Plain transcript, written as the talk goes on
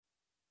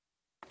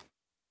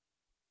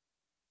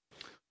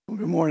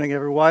Good morning,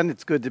 everyone.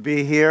 It's good to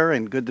be here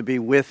and good to be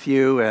with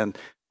you. And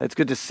it's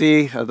good to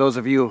see those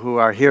of you who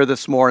are here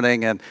this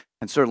morning and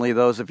certainly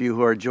those of you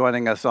who are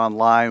joining us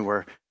online.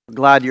 We're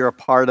glad you're a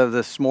part of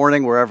this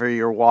morning, wherever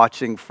you're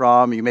watching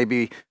from. You may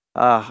be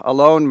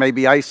alone, may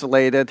be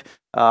isolated.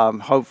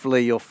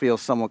 Hopefully, you'll feel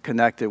somewhat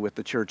connected with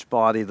the church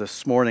body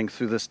this morning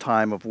through this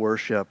time of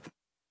worship.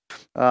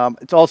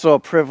 It's also a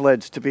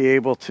privilege to be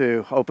able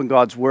to open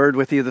God's Word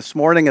with you this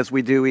morning as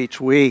we do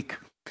each week.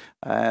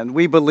 And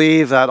we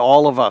believe that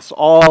all of us,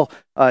 all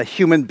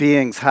human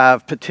beings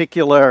have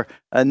particular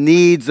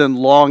needs and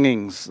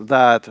longings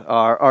that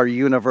are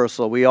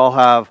universal. We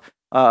all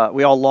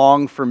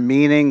long for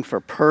meaning,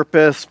 for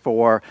purpose,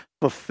 for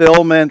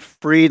fulfillment,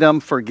 freedom,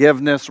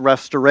 forgiveness,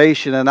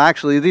 restoration. And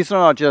actually, these are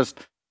not just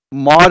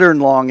modern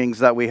longings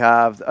that we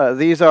have.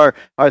 These are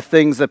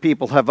things that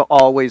people have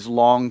always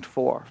longed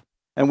for.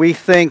 And we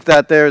think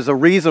that there's a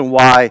reason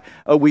why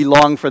we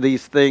long for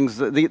these things,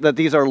 that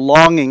these are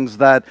longings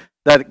that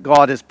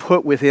God has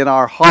put within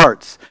our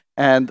hearts.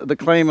 And the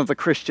claim of the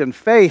Christian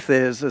faith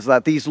is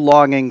that these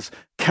longings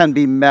can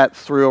be met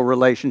through a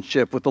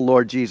relationship with the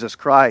Lord Jesus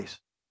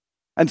Christ.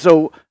 And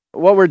so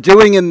what we're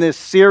doing in this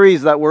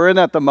series that we're in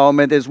at the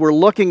moment is we're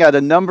looking at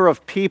a number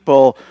of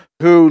people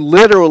who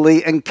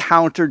literally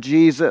encountered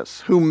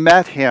Jesus, who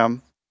met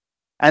him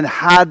and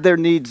had their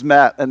needs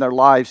met and their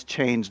lives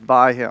changed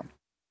by him.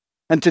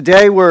 And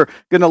today we're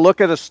going to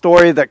look at a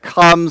story that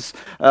comes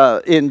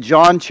in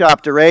John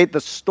chapter 8. The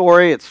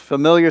story, it's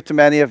familiar to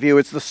many of you.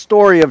 It's the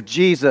story of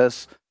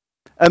Jesus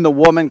and the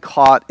woman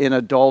caught in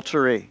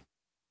adultery.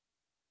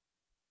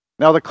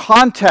 Now, the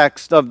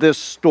context of this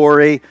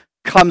story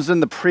comes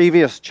in the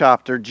previous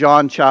chapter,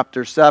 John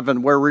chapter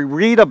 7, where we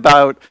read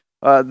about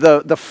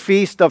the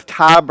Feast of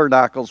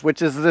Tabernacles,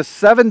 which is this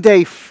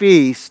 7-day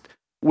feast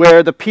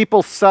where the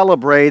people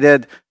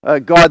celebrated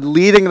God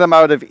leading them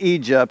out of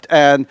Egypt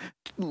and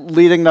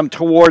leading them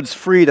towards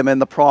freedom in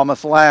the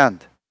promised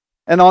land.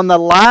 And on the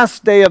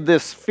last day of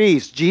this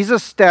feast,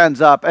 Jesus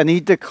stands up and he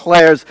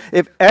declares,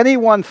 "If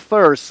anyone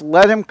thirsts,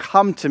 let him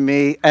come to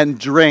me and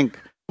drink.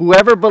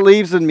 Whoever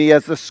believes in me,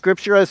 as the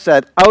scripture has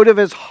said, out of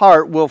his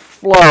heart will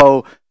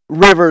flow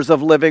rivers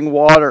of living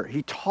water."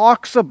 He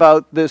talks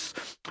about this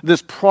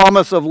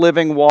promise of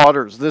living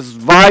waters, this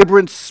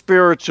vibrant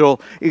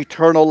spiritual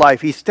eternal life.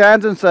 He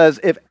stands and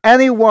says, if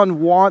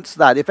anyone wants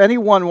that, if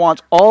anyone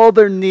wants all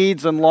their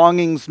needs and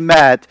longings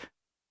met,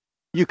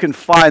 you can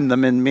find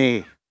them in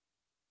me.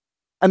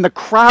 And the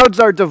crowds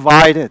are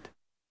divided.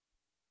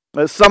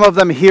 Some of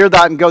them hear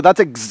that and go, that's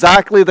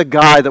exactly the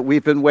guy that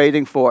we've been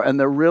waiting for, and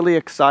they're really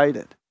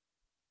excited.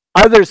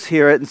 Others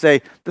hear it and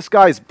say, this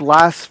guy's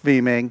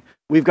blaspheming.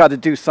 We've got to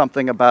do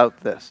something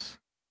about this.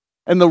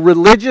 And the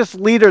religious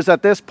leaders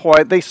at this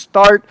point, they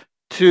start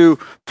to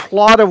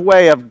plot a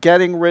way of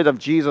getting rid of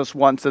Jesus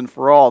once and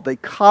for all. They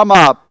come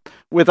up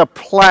with a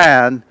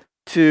plan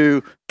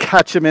to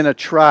catch him in a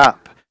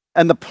trap.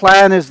 And the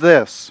plan is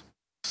this,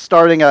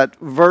 starting at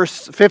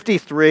verse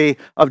 53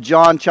 of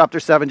John chapter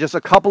 7, just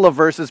a couple of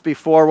verses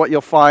before what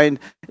you'll find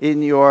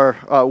in your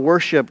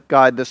worship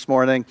guide this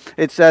morning.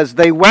 It says,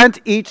 they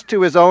went each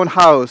to his own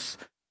house,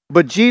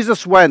 but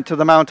Jesus went to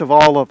the Mount of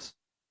Olives.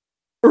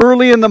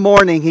 Early in the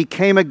morning, he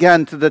came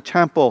again to the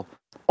temple.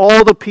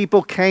 All the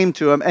people came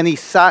to him, and he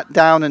sat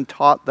down and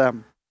taught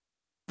them.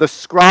 The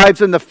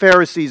scribes and the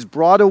Pharisees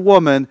brought a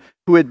woman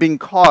who had been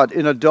caught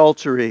in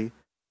adultery.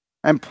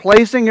 And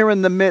placing her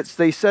in the midst,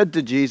 they said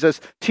to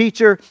Jesus,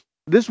 "Teacher,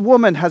 this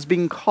woman has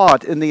been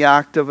caught in the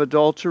act of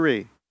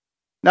adultery.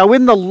 Now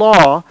in the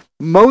law,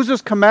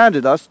 Moses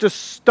commanded us to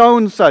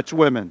stone such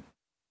women.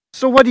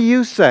 So what do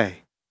you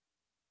say?"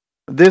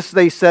 This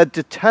they said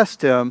to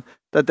test him,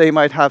 that they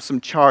might have some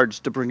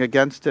charge to bring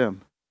against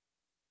him.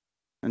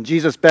 And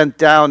Jesus bent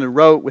down and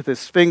wrote with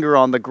his finger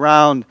on the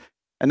ground.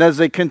 And as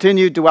they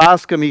continued to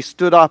ask him, he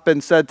stood up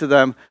and said to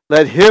them,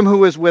 "Let him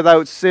who is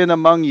without sin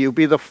among you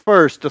be the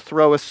first to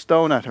throw a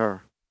stone at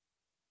her."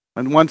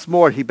 And once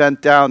more he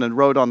bent down and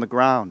wrote on the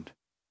ground.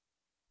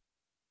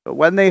 But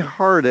when they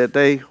heard it,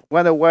 they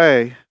went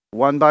away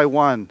one by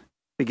one,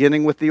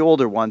 beginning with the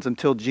older ones,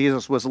 until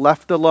Jesus was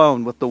left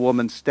alone with the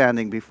woman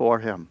standing before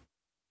him.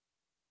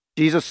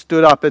 Jesus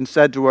stood up and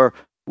said to her,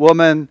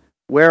 "Woman,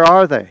 where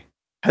are they?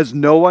 Has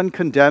no one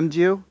condemned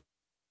you?"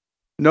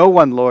 "No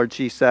one, Lord,"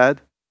 she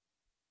said.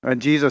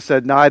 And Jesus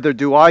said, "Neither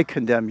do I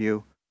condemn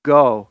you.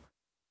 Go,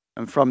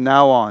 and from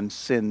now on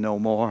sin no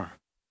more."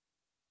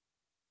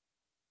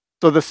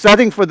 So the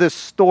setting for this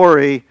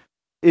story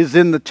is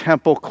in the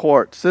temple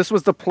courts. This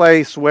was the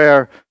place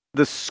where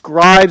the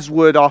scribes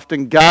would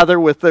often gather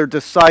with their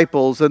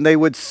disciples, and they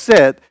would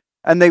sit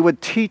and they would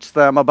teach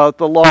them about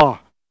the law.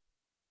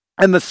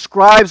 And the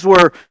scribes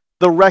were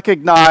the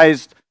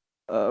recognized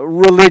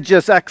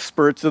religious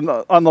experts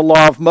on the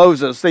law of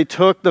Moses. They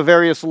took the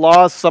various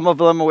laws, some of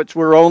them which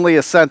were only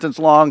a sentence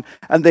long,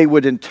 and they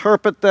would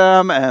interpret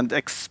them and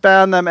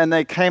expand them, and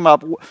they came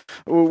up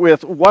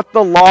with what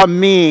the law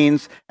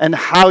means and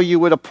how you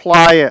would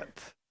apply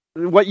it.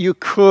 what you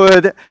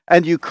could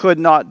and you could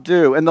not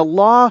do. And the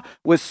law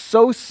was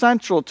so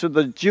central to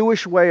the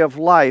Jewish way of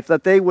life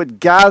that they would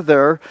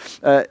gather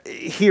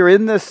here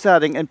in this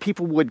setting, and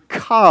people would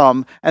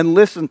come and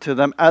listen to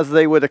them as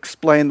they would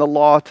explain the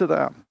law to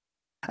them.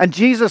 And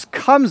Jesus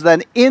comes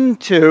then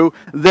into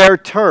their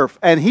turf,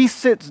 and he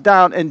sits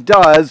down and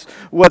does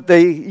what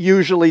they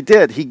usually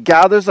did. He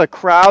gathers a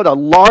crowd, a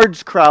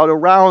large crowd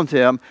around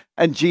him,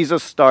 and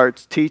Jesus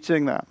starts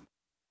teaching them.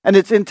 And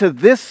it's into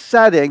this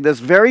setting, this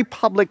very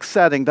public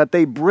setting, that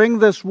they bring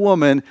this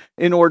woman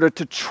in order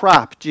to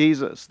trap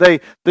Jesus. They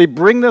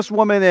bring this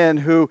woman in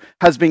who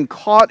has been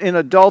caught in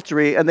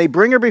adultery, and they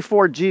bring her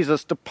before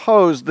Jesus to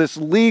pose this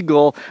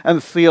legal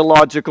and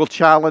theological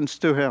challenge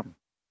to him.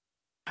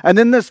 And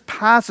in this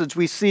passage,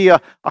 we see a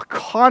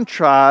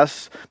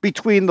contrast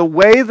between the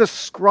way the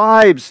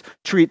scribes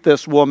treat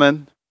this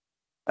woman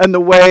and the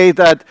way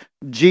that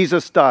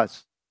Jesus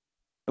does.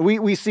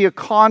 We see a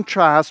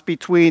contrast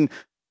between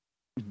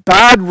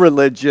bad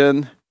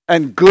religion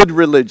and good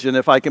religion,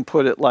 if I can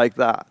put it like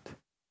that.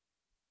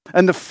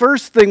 And the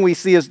first thing we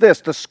see is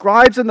this: the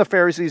scribes and the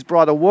Pharisees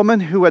brought a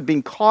woman who had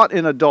been caught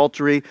in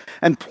adultery,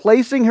 and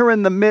placing her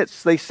in the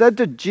midst, they said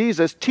to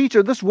Jesus,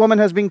 "Teacher, this woman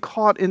has been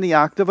caught in the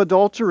act of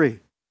adultery.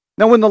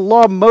 Now, in the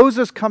law,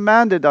 Moses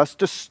commanded us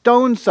to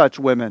stone such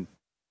women.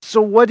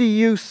 So what do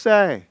you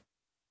say?"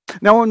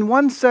 Now, in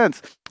one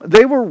sense,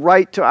 they were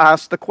right to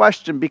ask the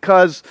question,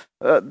 because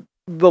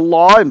the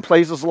law in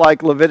places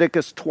like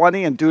Leviticus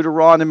 20 and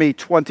Deuteronomy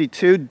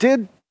 22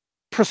 did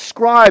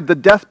prescribe the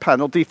death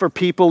penalty for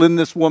people in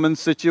this woman's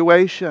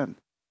situation.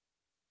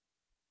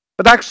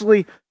 But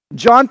actually,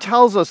 John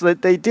tells us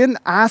that they didn't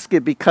ask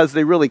it because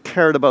they really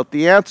cared about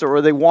the answer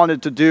or they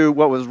wanted to do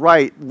what was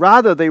right.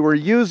 Rather, they were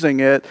using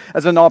it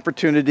as an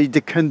opportunity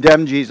to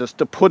condemn Jesus,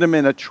 to put him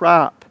in a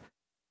trap.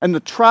 And the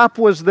trap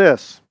was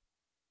this: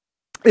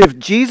 if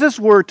Jesus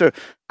were to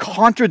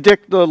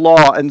contradict the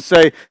law and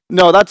say,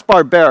 "No, that's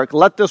barbaric,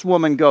 let this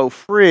woman go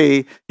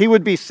free," he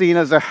would be seen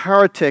as a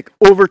heretic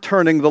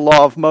overturning the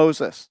law of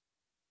Moses.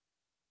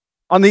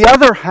 On the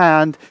other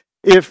hand,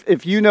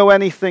 if you know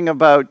anything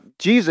about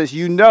Jesus,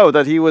 you know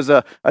that he was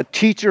a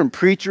teacher and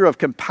preacher of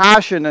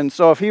compassion. And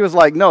so if he was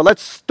like, "No,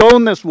 let's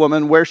stone this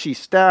woman where she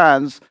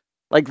stands,"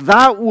 like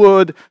that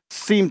would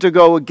seem to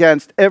go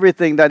against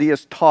everything that he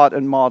has taught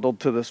and modeled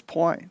to this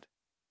point.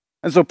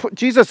 And so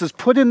Jesus is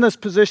put in this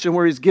position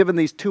where he's given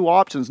these two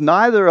options,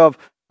 neither of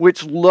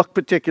which look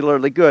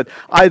particularly good.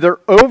 Either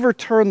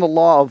overturn the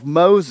law of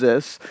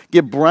Moses,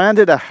 get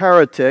branded a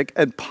heretic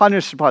and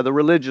punished by the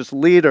religious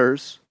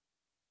leaders,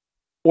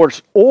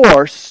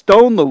 or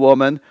stone the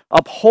woman,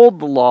 uphold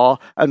the law,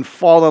 and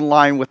fall in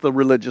line with the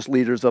religious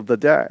leaders of the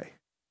day.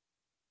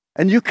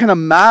 And you can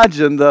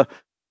imagine the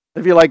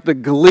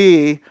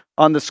glee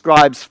on the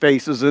scribes'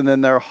 faces and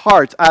in their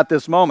hearts at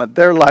this moment.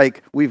 They're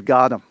like, "We've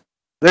got him."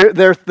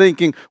 They're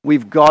thinking,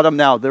 "We've got him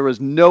now. There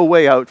is no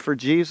way out for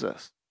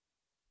Jesus."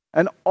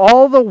 And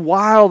all the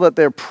while that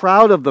they're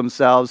proud of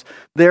themselves,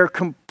 they're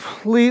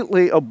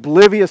completely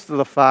oblivious to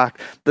the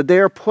fact that they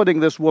are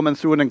putting this woman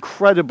through an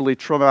incredibly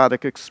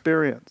traumatic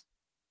experience.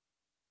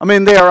 I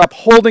mean, they are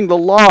upholding the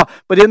law,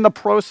 but in the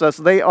process,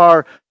 they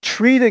are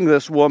treating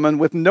this woman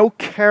with no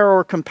care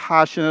or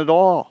compassion at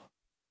all.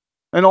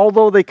 And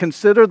although they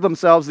consider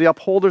themselves the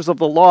upholders of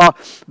the law,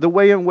 the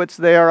way in which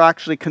they are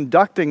actually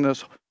conducting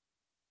this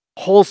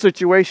whole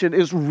situation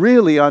is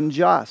really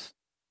unjust.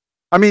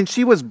 I mean,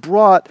 she was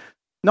brought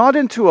not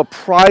into a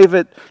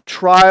private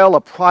trial,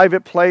 a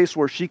private place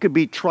where she could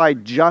be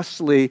tried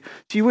justly.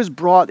 She was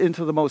brought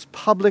into the most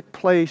public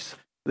place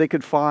they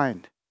could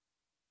find.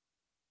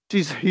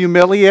 She's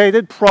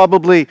humiliated,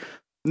 probably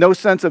no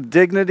sense of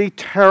dignity,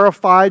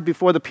 terrified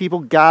before the people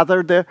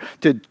gathered there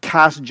to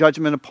cast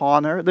judgment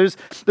upon her. There's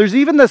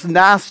even this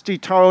nasty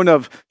tone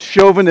of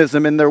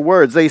chauvinism in their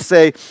words. They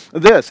say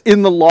this: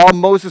 "In the law,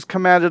 Moses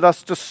commanded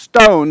us to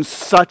stone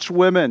such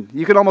women."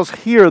 You can almost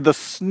hear the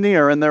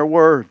sneer in their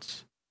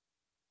words.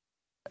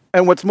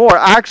 And what's more,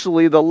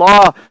 actually, the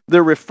law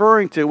they're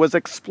referring to was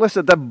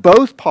explicit that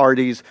both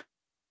parties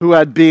who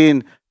had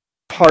been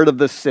part of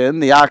the sin,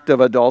 the act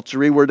of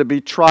adultery, were to be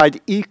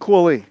tried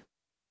equally.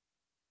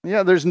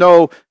 Yeah, there's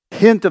no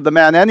hint of the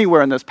man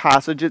anywhere in this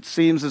passage. It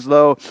seems as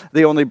though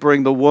they only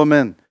bring the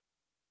woman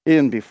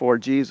in before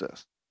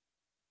Jesus.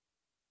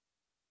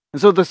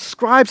 And so the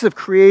scribes have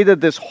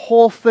created this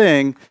whole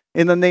thing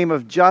in the name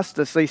of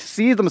justice. They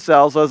see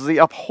themselves as the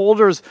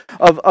upholders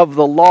of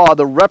the law,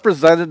 the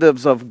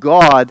representatives of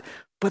God,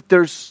 but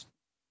there's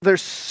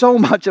so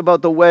much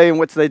about the way in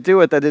which they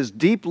do it that is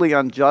deeply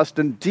unjust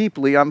and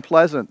deeply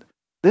unpleasant.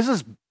 This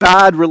is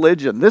bad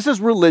religion. This is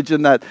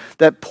religion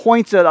that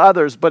points at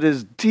others but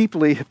is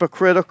deeply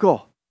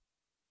hypocritical.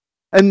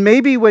 And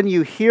maybe when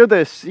you hear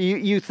this,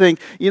 you think,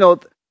 you know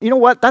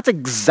what? That's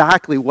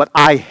exactly what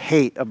I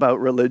hate about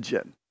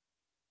religion.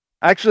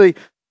 Actually,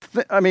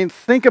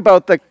 think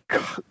about the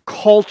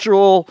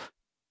cultural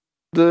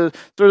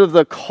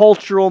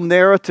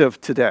narrative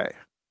today.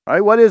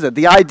 Right? What is it?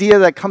 The idea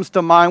that comes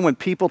to mind when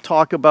people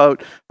talk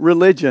about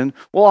religion.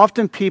 Well,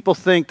 often people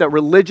think that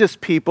religious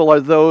people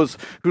are those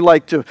who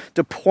like to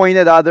point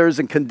at others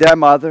and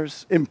condemn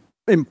others,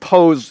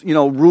 impose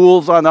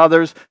rules on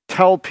others,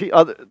 tell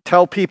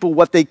people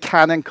what they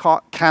can and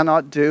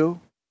cannot do.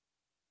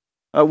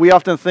 We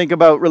often think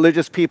about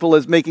religious people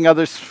as making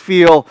others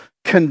feel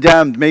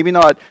condemned, maybe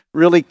not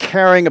really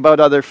caring about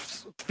other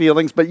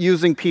feelings, but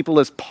using people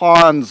as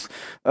pawns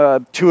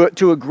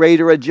to a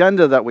greater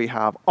agenda that we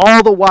have,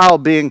 all the while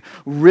being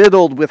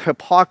riddled with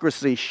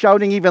hypocrisy,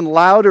 shouting even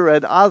louder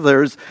at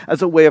others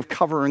as a way of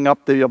covering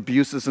up the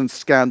abuses and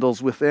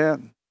scandals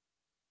within.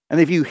 And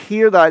if you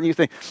hear that and you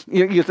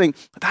think,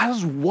 that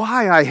is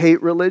why I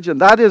hate religion.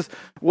 That is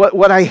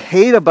what I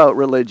hate about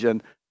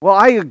religion. Well,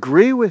 I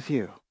agree with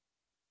you.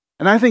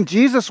 And I think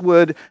Jesus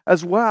would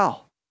as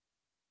well.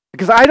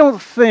 Because I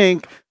don't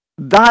think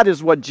that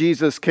is what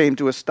Jesus came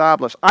to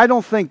establish. I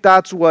don't think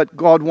that's what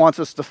God wants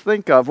us to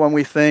think of when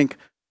we think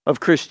of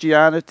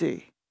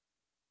Christianity.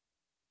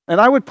 And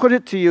I would put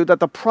it to you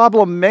that the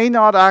problem may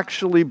not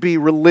actually be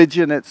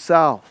religion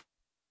itself.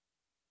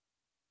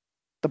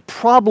 The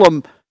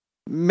problem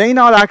may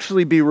not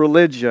actually be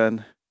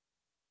religion,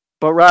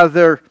 but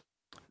rather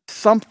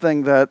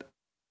something that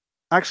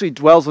actually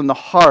dwells in the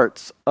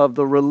hearts of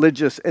the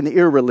religious and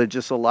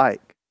irreligious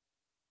alike.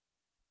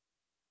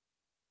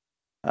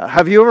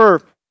 Have you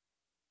ever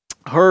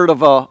heard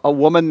of a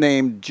woman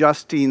named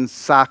Justine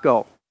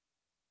Sacco?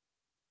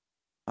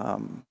 I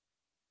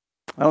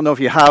don't know if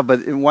you have,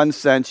 but in one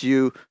sense,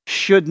 you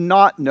should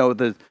not know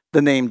the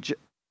name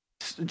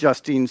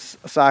Justine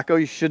Sacco.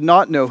 You should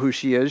not know who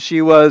she is.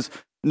 She was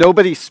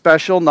nobody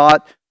special,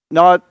 not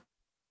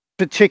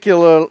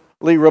particularly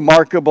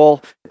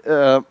remarkable,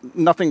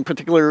 nothing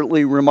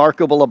particularly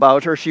remarkable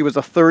about her. She was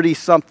a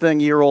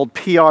 30-something-year-old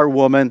PR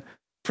woman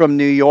from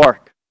New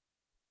York.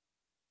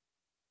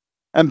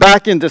 And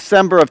back in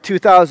December of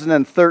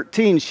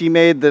 2013, she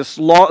made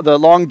the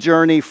long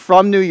journey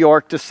from New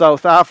York to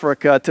South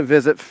Africa to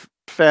visit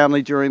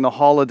family during the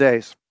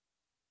holidays.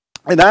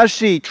 And as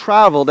she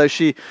traveled, as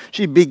she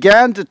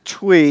began to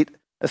tweet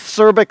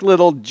acerbic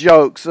little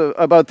jokes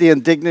about the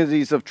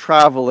indignities of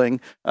traveling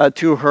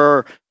to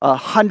her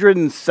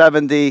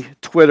 170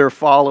 Twitter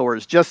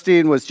followers.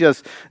 Justine would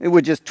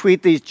just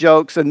tweet these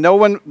jokes, and no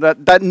one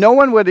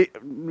would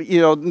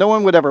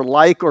ever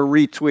like or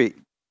retweet.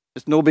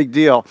 It's no big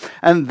deal.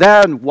 And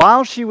then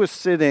while she was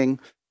sitting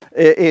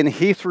in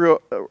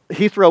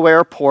Heathrow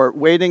Airport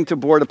waiting to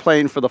board a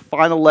plane for the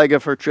final leg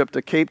of her trip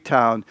to Cape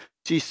Town,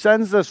 she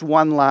sends this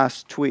one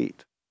last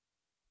tweet.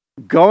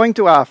 Going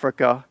to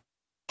Africa,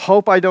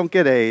 hope I don't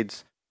get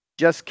AIDS,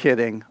 just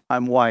kidding,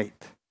 I'm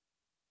white.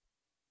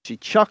 She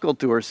chuckled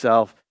to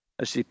herself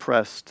as she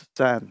pressed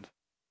send.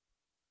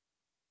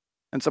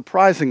 And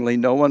surprisingly,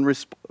 no one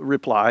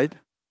replied,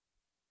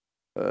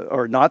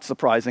 or not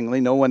surprisingly,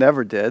 no one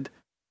ever did.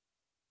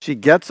 She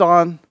gets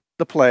on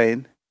the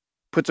plane,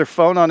 puts her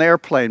phone on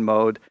airplane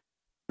mode,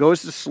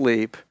 goes to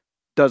sleep,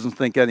 doesn't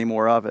think any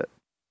more of it.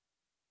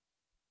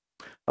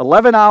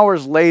 11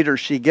 hours later,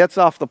 she gets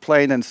off the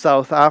plane in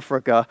South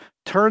Africa,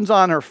 turns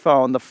on her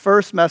phone. The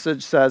first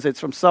message says, it's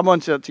from someone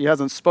that she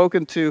hasn't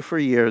spoken to for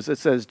years. It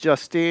says,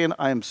 Justine,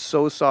 I am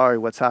so sorry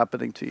what's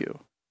happening to you.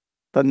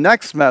 The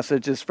next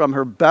message is from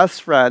her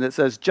best friend. It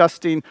says,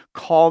 Justine,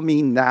 call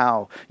me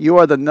now. You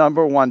are the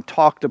number one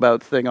talked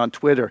about thing on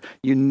Twitter.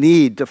 You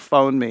need to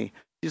phone me.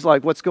 She's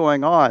like, what's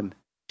going on?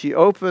 She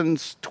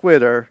opens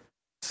Twitter.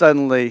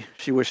 Suddenly,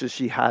 she wishes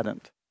she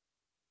hadn't.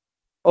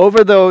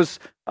 Over those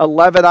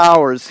 11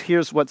 hours,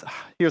 here's what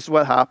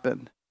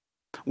happened.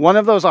 One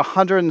of those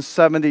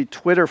 170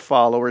 Twitter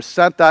followers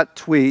sent that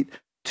tweet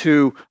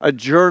to a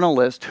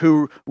journalist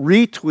who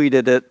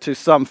retweeted it to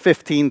some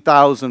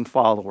 15,000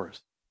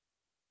 followers.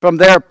 From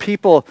there,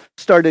 people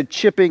started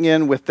chipping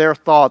in with their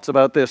thoughts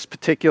about this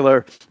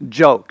particular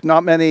joke.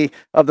 Not many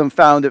of them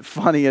found it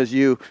funny, as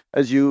you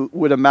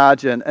would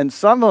imagine. And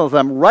some of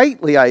them,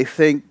 rightly, I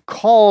think,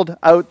 called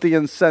out the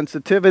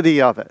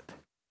insensitivity of it.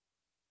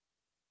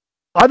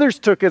 Others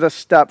took it a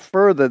step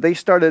further. They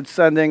started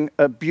sending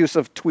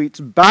abusive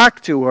tweets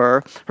back to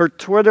her. Her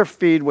Twitter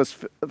feed was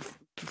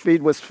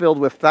filled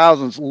with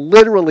thousands,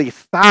 literally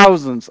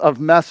thousands of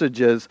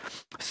messages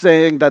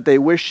saying that they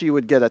wish she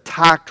would get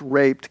attacked,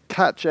 raped,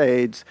 catch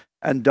AIDS,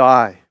 and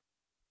die.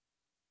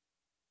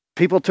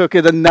 People took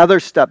it another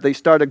step. They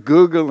started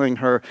Googling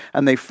her,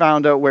 and they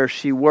found out where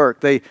she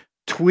worked. They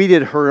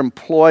tweeted her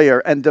employer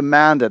and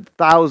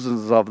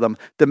thousands of them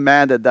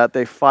demanded that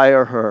they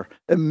fire her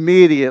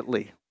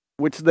immediately,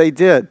 which they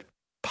did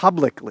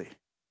publicly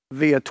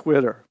via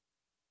Twitter.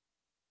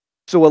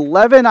 So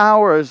 11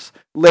 hours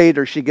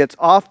later, she gets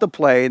off the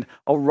plane,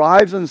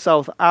 arrives in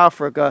South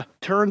Africa,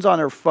 turns on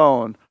her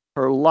phone.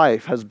 Her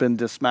life has been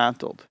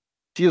dismantled.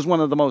 She is one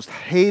of the most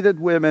hated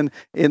women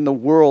in the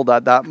world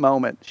at that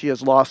moment. She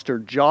has lost her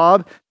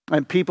job,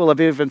 and people have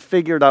even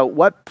figured out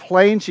what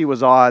plane she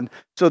was on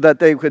so that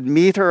they could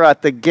meet her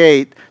at the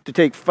gate to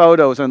take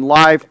photos and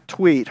live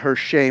tweet her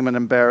shame and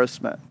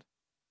embarrassment.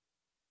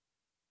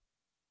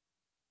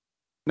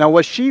 Now,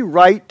 was she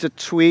right to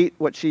tweet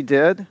what she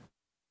did?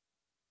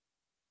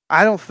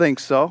 I don't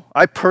think so.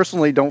 I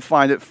personally don't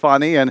find it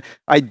funny, and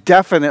I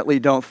definitely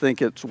don't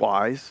think it's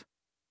wise.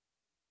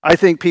 I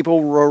think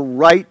people were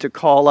right to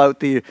call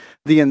out the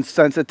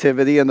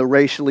insensitivity and the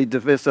racially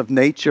divisive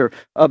nature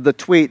of the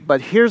tweet.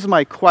 But here's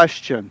my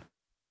question.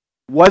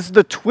 Was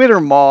the Twitter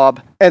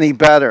mob any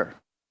better?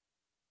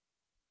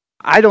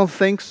 I don't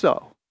think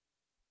so.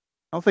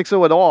 I don't think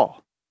so at all.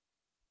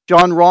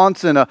 John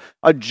Ronson,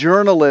 a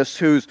journalist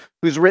who's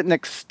written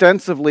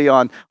extensively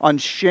on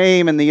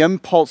shame and the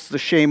impulse to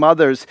shame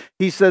others,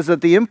 he says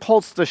that the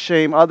impulse to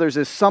shame others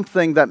is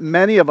something that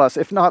many of us,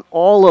 if not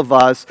all of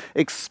us,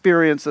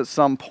 experience at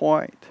some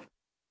point.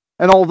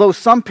 And although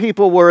some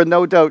people were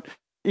no doubt,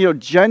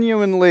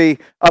 genuinely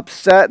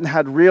upset and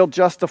had real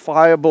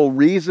justifiable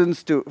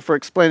reasons for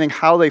explaining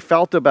how they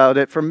felt about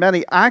it, for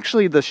many,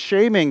 actually the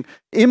shaming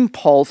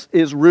impulse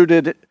is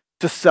rooted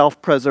to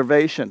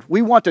self-preservation.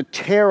 We want to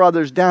tear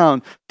others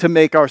down to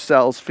make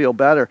ourselves feel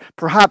better,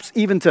 perhaps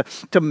even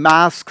to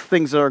mask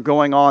things that are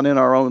going on in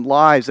our own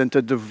lives and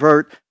to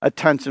divert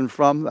attention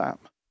from them.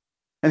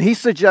 And he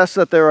suggests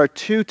that there are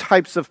two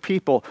types of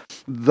people: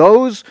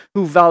 those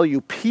who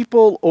value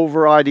people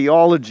over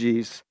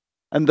ideologies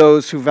and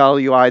those who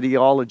value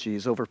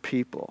ideologies over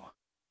people.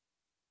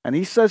 And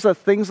he says that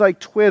things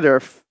like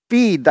Twitter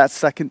feed that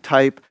second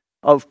type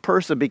of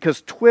person,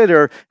 because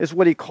Twitter is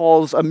what he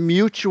calls a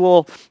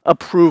mutual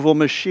approval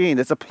machine.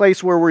 It's a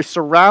place where we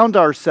surround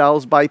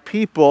ourselves by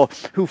people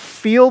who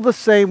feel the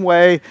same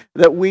way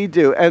that we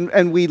do.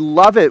 And we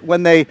love it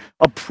when they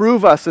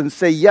approve us and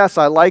say, yes,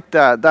 I like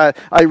that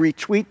I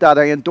retweet that,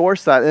 I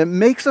endorse that. And it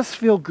makes us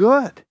feel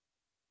good.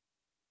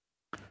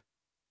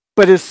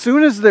 But as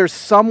soon as there's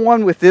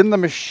someone within the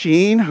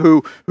machine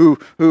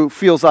who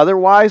feels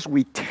otherwise,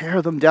 we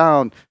tear them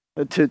down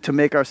to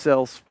make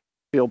ourselves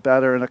feel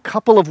better. And a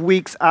couple of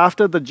weeks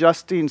after the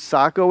Justine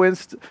Sacco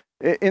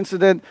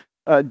incident,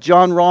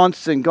 John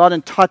Ronson got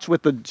in touch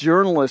with the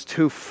journalist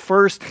who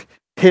first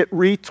hit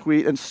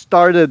retweet and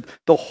started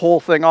the whole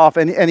thing off.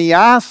 And he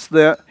asked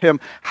him,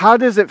 how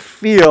does it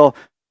feel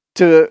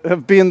to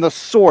have been the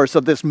source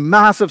of this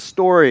massive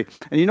story?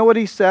 And you know what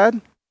he said?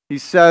 He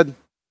said,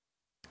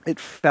 it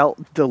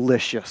felt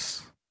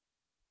delicious,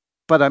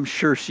 but I'm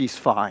sure she's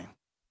fine.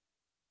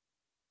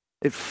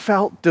 It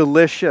felt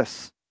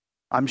delicious.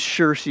 I'm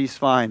sure she's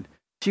fine.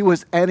 She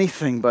was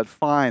anything but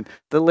fine.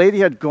 The lady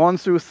had gone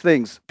through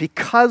things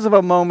because of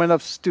a moment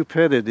of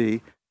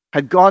stupidity,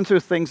 had gone through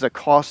things that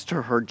cost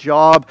her her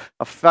job,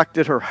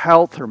 affected her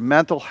health, her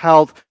mental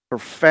health, her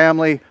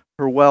family,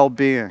 her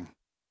well-being.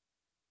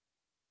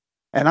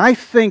 And I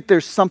think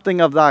there's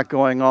something of that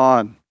going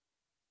on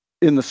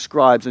in the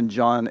scribes in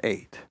John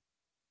 8.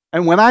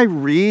 And when I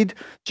read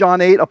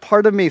John 8, a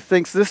part of me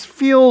thinks this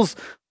feels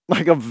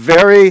like a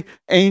very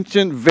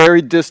ancient,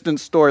 very distant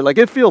story. Like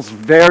it feels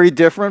very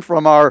different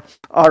from our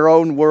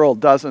own world,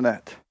 doesn't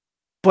it?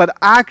 But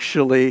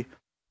actually,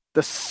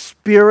 the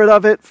spirit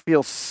of it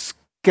feels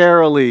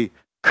scarily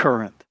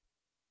current.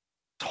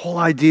 This whole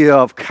idea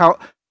of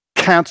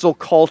cancel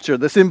culture,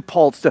 this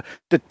impulse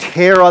to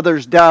tear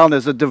others down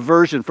as a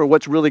diversion for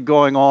what's really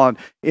going on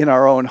in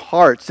our own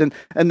hearts. And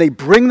they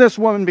bring this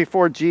woman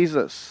before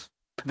Jesus.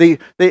 They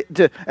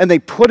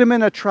put him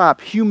in a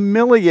trap,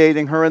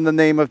 humiliating her in the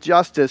name of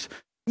justice.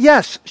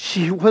 Yes,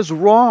 she was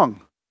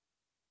wrong.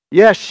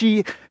 Yes,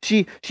 she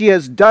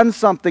has done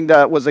something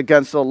that was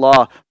against the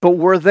law. But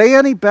were they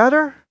any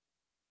better?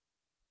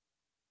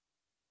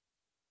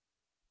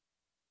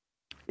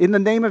 In the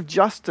name of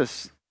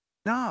justice,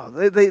 no.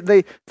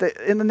 They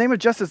in the name of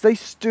justice, they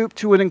stoop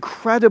to an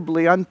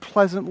incredibly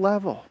unpleasant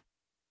level.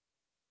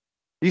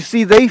 You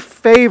see, they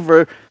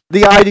favor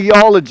the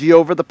ideology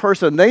over the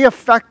person. They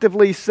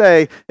effectively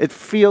say, it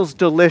feels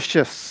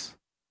delicious.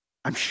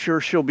 I'm sure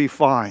she'll be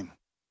fine.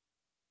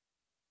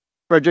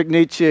 Friedrich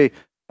Nietzsche,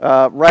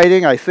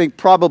 writing, I think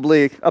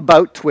probably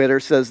about Twitter,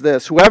 says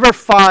this: whoever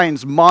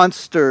finds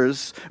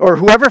monsters, or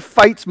whoever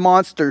fights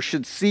monsters,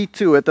 should see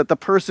to it that the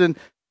person,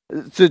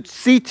 should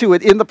see to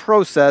it in the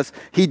process,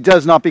 he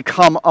does not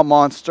become a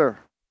monster.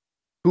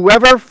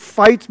 Whoever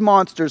fights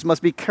monsters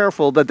must be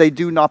careful that they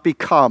do not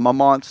become a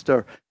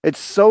monster. It's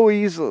so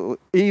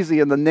easy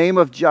in the name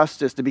of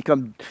justice to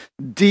become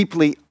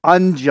deeply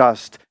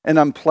unjust and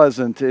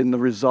unpleasant in the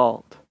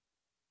result.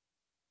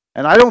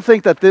 And I don't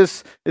think that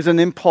this is an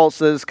impulse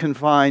that is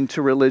confined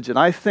to religion.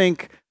 I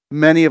think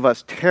many of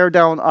us tear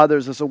down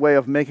others as a way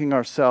of making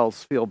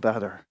ourselves feel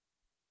better.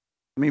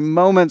 I mean,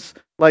 moments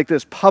like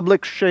this,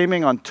 public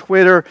shaming on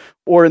Twitter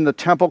or in the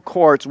temple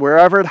courts,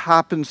 wherever it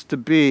happens to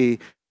be,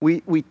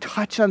 we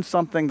touch on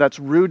something that's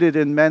rooted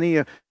in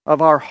many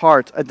of our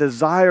hearts, a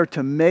desire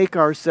to make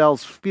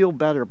ourselves feel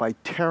better by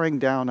tearing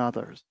down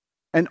others.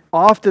 And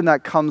often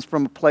that comes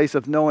from a place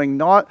of knowing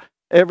not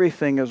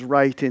everything is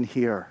right in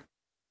here.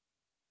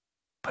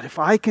 But if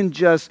I can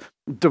just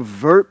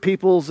divert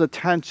people's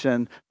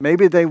attention,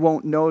 maybe they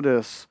won't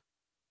notice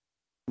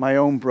my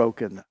own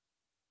brokenness.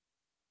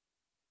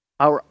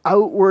 Our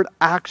outward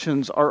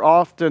actions are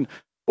often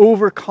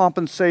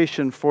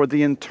overcompensation for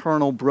the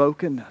internal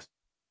brokenness.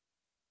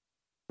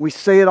 We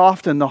say it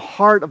often, the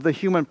heart of the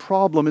human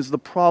problem is the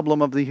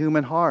problem of the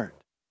human heart.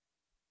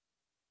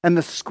 And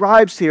the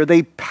scribes here,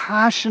 they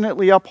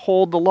passionately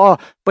uphold the law,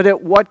 but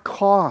at what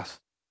cost?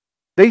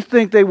 They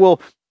think they will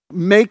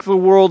make the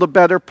world a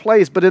better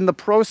place, but in the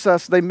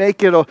process, they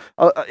make it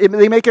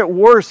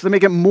worse. They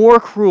make it more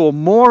cruel,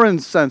 more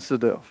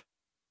insensitive.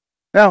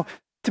 Now,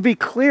 to be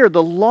clear,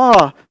 the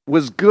law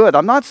was good.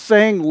 I'm not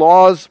saying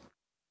laws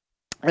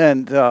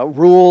and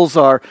rules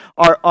are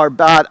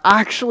bad.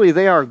 Actually,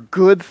 they are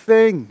good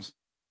things.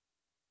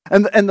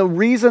 And the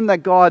reason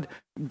that God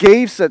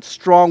gave such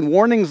strong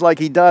warnings like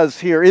he does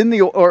here in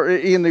the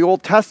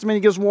Old Testament,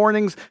 he gives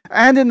warnings,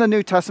 and in the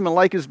New Testament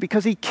like is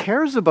because he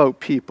cares about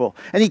people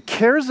and he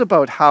cares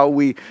about how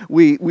we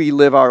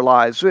live our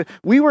lives.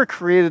 We were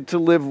created to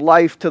live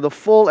life to the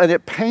full, and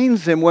it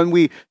pains him when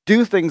we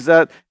do things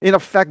that in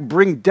effect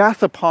bring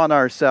death upon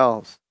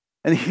ourselves.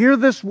 And here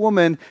this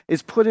woman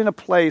is put in a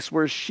place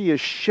where she is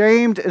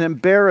shamed and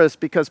embarrassed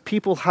because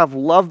people have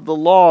loved the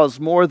laws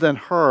more than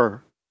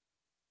her.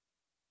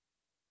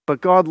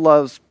 But God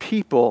loves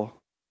people,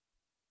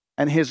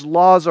 and his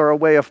laws are a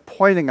way of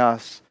pointing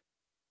us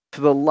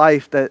to the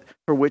life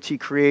for which he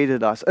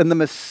created us. And the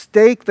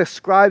mistake the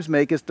scribes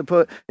make is to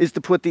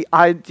put the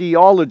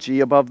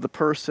ideology above the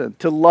person,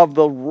 to love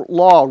the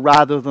law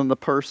rather than the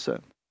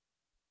person.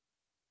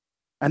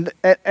 And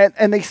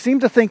they seem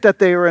to think that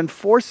they are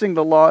enforcing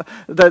the law,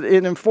 that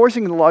in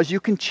enforcing the laws you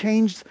can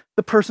change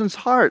the person's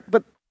heart.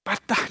 But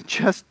that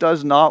just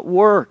does not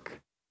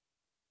work.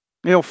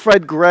 You know,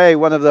 Fred Gray,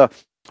 one of the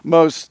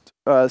most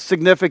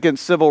significant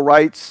civil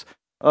rights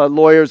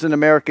lawyers in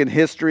American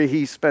history,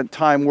 he spent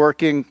time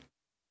working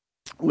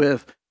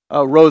with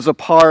Rosa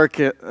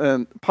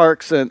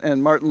Parks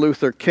and Martin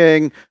Luther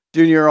King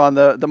Jr. on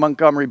the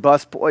Montgomery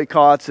bus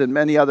boycotts and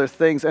many other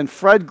things. And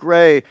Fred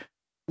Gray,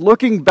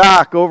 looking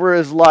back over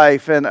his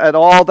life and at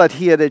all that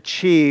he had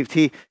achieved,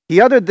 he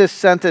uttered this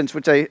sentence,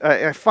 which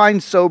I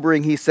find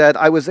sobering. He said,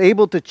 "I was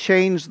able to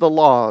change the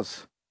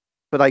laws,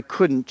 but I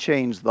couldn't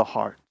change the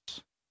hearts."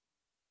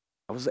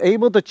 I was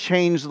able to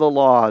change the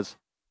laws.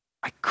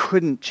 I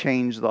couldn't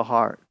change the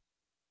heart.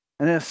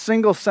 And in a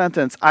single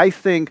sentence, I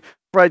think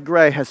Fred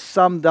Gray has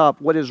summed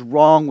up what is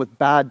wrong with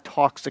bad,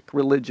 toxic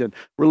religion.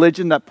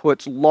 Religion that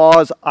puts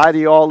laws,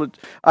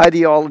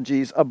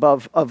 ideologies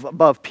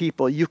above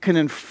people. You can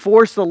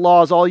enforce the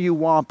laws all you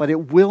want, but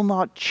it will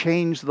not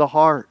change the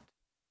heart.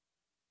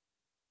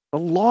 The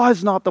law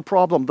is not the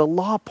problem. The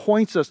law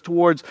points us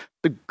towards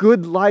the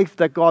good life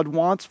that God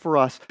wants for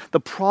us. The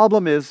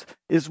problem is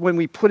when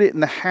we put it in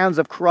the hands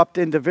of corrupt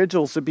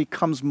individuals, it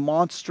becomes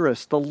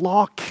monstrous. The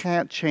law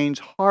can't change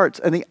hearts.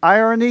 And the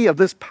irony of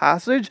this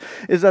passage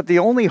is that the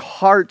only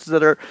hearts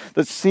that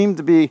seem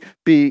to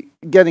be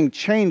getting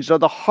changed are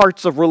the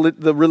hearts of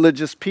the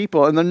religious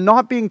people. And they're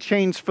not being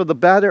changed for the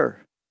better.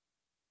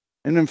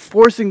 In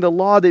enforcing the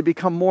law, they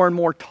become more and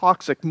more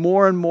toxic,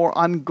 more and more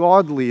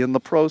ungodly in the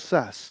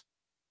process.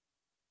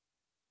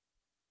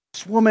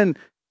 This woman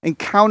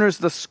encounters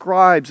the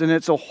scribes, and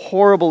it's a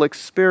horrible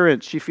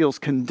experience. She feels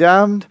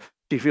condemned,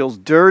 she feels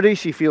dirty,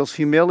 she feels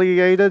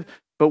humiliated.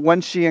 But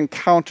when she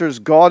encounters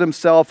God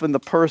himself in the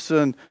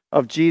person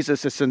of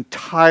Jesus, it's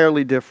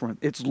entirely different.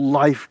 It's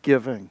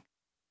life-giving.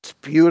 It's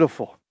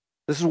beautiful.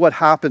 This is what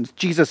happens.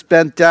 Jesus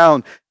bent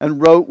down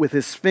and wrote with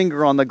his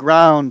finger on the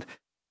ground.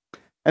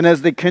 And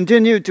as they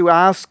continued to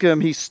ask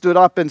him, he stood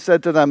up and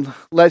said to them,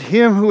 "Let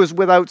him who is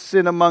without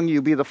sin among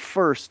you be the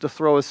first to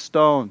throw a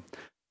stone."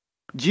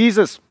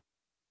 Jesus,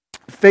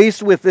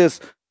 faced with this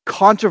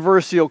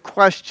controversial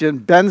question,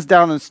 bends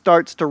down and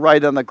starts to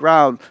write on the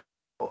ground,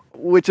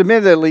 which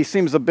admittedly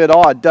seems a bit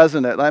odd,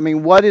 doesn't it? I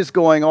mean, what is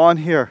going on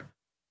here?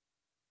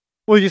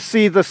 Well, you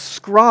see, the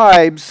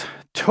scribes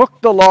took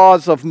the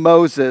laws of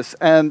Moses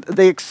and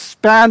they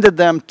expanded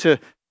them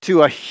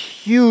to a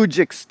huge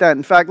extent.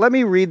 In fact, let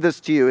me read this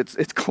to you.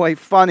 It's quite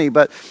funny,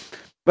 but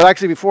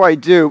actually before I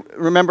do,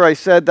 remember I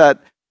said that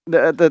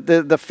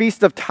the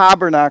Feast of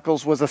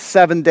Tabernacles was a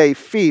 7-day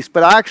feast,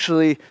 but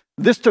actually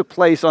this took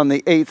place on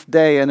the 8th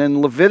day. And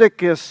in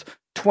Leviticus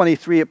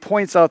 23, it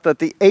points out that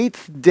the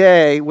 8th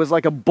day was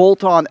like a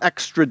bolt-on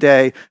extra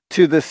day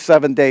to this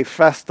 7-day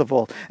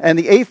festival. And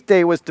the 8th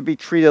day was to be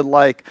treated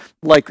like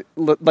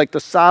the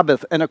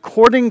Sabbath. And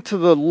according to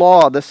the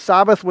law, the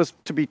Sabbath was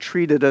to be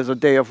treated as a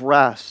day of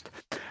rest.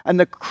 And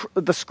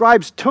the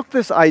scribes took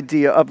this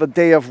idea of a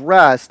day of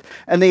rest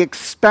and they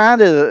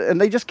expanded it,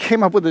 and they just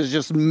came up with this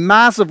just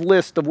massive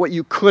list of what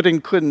you could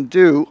and couldn't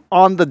do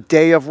on the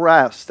day of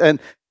rest. And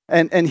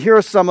here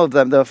are some of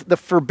them. The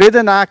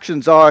forbidden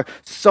actions are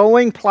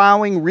sowing,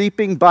 plowing,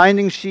 reaping,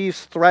 binding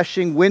sheaves,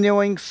 threshing,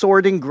 winnowing,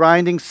 sorting,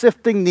 grinding,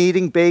 sifting,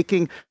 kneading,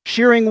 baking,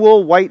 shearing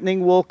wool,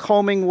 whitening wool,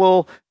 combing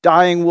wool,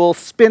 dyeing wool,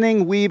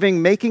 spinning,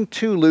 weaving, making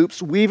 2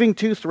 loops, weaving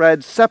 2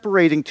 threads,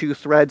 separating 2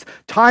 threads,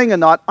 tying a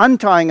knot,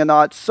 untying a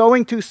knot,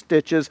 sewing 2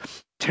 stitches,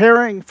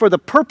 tearing for the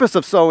purpose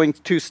of sewing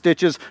 2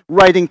 stitches,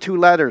 writing 2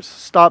 letters.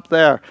 Stop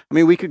there. I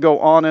mean, we could go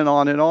on and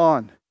on and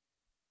on.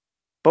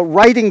 But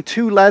writing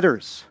 2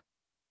 letters,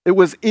 it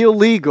was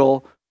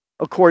illegal,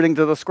 according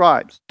to the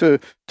scribes, to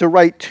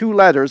write 2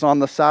 letters on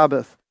the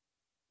Sabbath.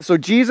 So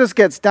Jesus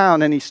gets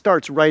down and he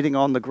starts writing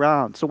on the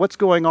ground. So what's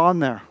going on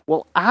there?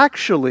 Well,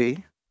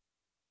 actually,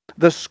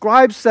 the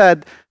scribe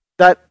said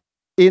that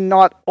in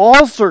not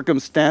all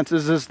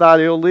circumstances is that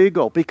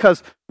illegal.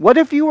 Because what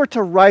if you were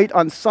to write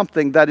on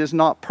something that is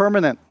not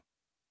permanent?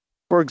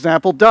 For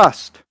example,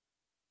 dust.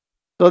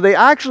 So they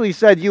actually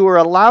said you were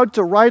allowed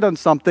to write on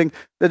something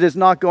that is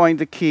not going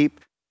to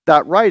keep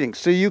that writing.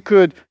 So you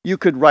could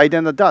write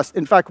in the dust.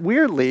 In fact,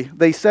 weirdly,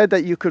 they said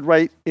that you could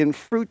write in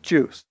fruit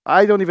juice.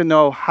 I don't even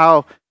know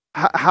how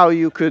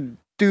you could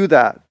do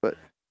that.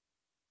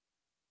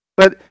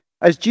 But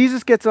as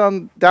Jesus gets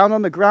down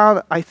on the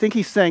ground, I think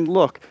he's saying,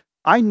 look,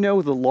 I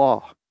know the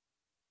law.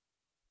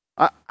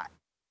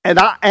 And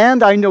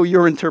I know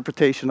your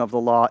interpretation of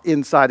the law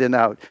inside and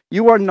out.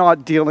 You are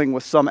not dealing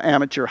with some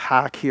amateur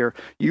hack here.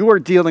 You are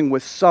dealing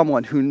with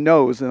someone who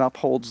knows and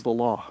upholds the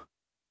law.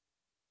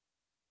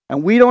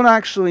 And we don't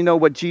actually know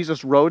what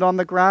Jesus wrote on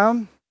the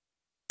ground.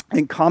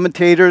 And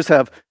commentators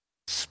have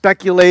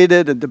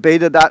speculated and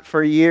debated that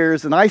for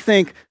years. And I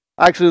think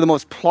actually the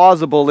most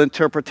plausible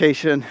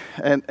interpretation,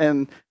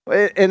 and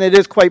it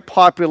is quite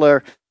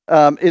popular,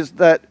 is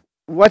that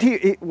what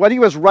he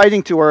was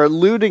writing to, or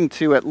alluding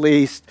to at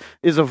least,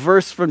 is a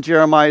verse from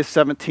Jeremiah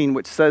 17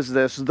 which says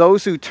this: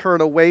 "Those who turn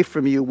away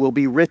from you will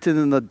be written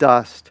in the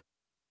dust,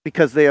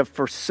 because they have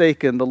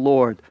forsaken the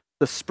Lord,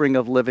 the spring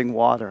of living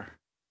water."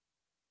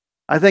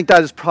 I think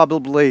that is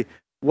probably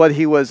what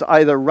he was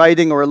either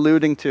writing or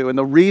alluding to. And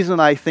the reason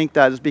I think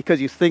that is because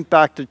you think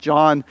back to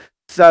John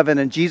 7,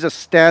 and Jesus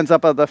stands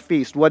up at the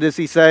feast. What does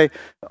he say?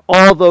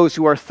 "All those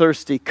who are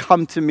thirsty,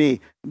 come to me,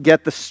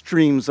 get the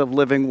streams of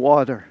living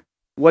water."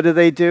 What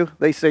do?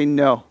 They say,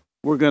 "No,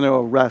 we're going to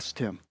arrest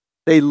him."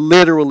 They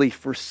literally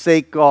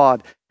forsake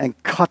God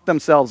and cut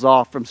themselves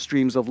off from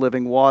streams of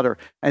living water.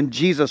 And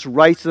Jesus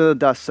writes in the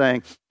dust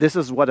saying, this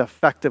is what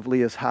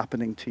effectively is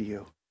happening to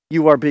you.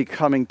 You are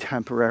becoming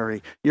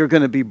temporary. You're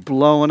going to be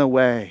blown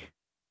away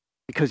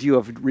because you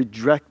have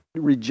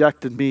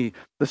rejected me,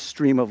 the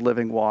stream of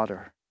living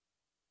water.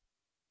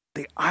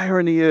 The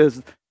irony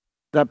is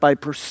that by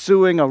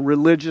pursuing a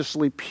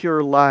religiously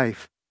pure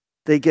life,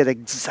 they get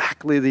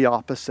exactly the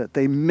opposite.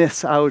 They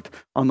miss out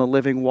on the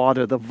living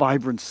water, the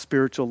vibrant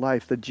spiritual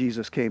life that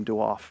Jesus came to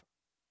offer.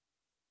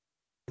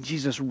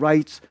 Jesus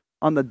writes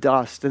on the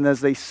dust, and as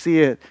they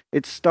see it,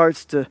 it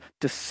starts to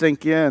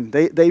sink in.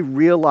 They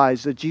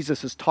realize that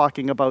Jesus is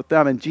talking about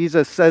them, and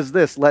Jesus says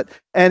this: "Let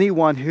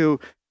anyone who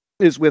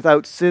is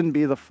without sin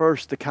be the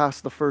first to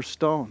cast the first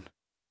stone."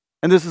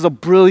 And this is a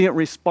brilliant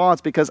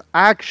response, because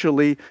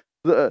actually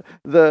the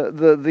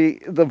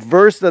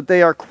verse that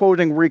they are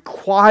quoting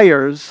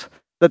requires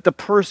that the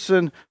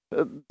person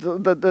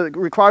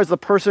requires the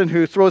person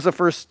who throws the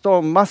first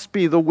stone must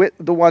be the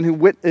one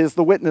who is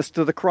the witness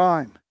to the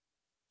crime.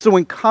 So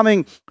when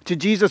coming to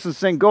Jesus and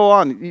saying, "Go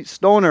on,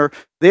 stoner,"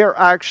 they are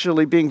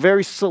actually being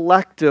very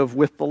selective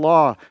with the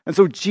law. And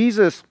so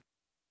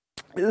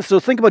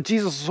think about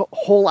Jesus'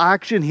 whole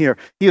action here.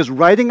 He is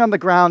writing on the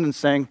ground and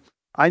saying,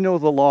 "I know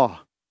the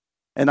law,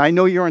 and I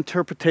know your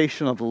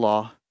interpretation of the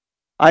law.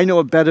 I know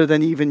it better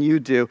than even you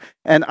do.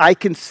 And I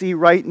can see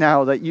right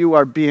now that you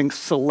are being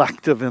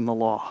selective in the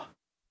law."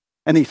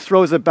 And he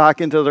throws it back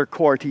into their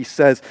court. He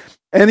says,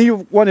 "Any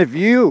one of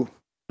you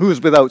who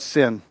is without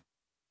sin,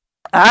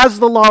 as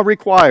the law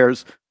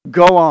requires,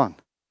 go on,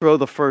 throw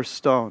the first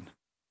stone.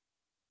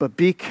 But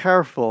be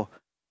careful,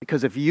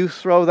 because if you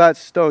throw that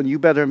stone, you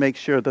better make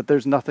sure that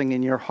there's nothing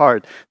in your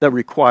heart that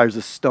requires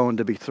a stone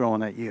to be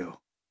thrown at you."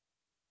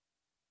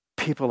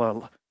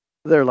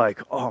 They're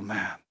like, "Oh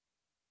man."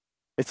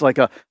 It's like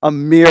a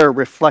mirror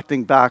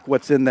reflecting back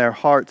what's in their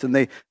hearts, and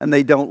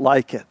they don't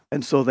like it.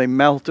 And so they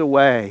melt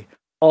away,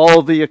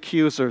 all the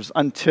accusers,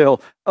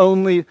 until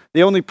the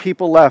only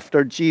people left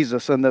are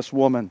Jesus and this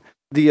woman,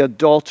 the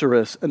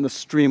adulteress and the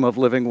stream of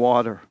living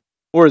water.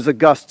 Or as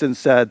Augustine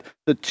said,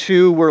 the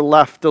two were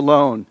left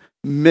alone,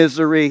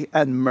 misery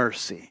and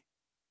mercy.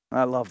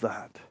 I love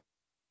that.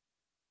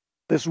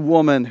 This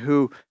woman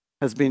who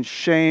has been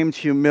shamed,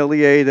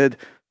 humiliated,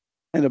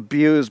 and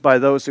abused by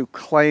those who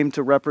claim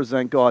to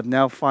represent God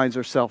now finds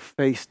herself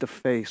face to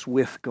face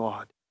with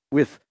God,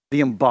 with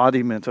the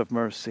embodiment of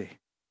mercy.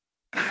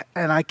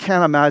 And I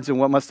can't imagine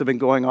what must have been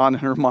going on in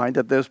her mind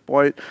at this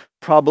point.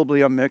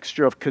 Probably a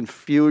mixture of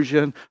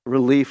confusion,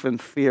 relief, and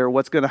fear.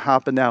 What's going to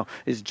happen now?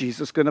 Is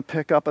Jesus going to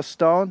pick up a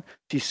stone?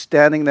 She's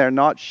standing there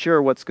not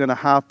sure what's going to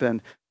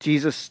happen.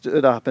 Jesus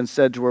stood up and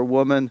said to her,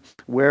 "Woman,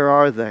 where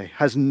are they?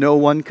 Has no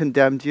one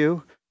condemned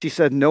you?" She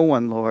said, "No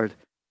one, Lord."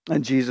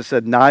 And Jesus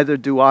said, "Neither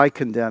do I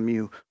condemn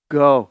you.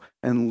 Go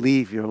and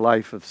leave your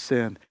life of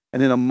sin."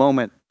 And in a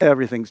moment,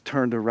 everything's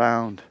turned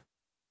around.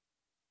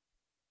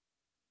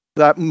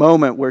 That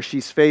moment where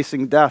she's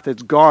facing death,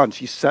 it's gone.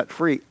 She's set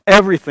free.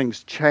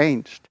 Everything's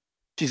changed.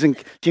 She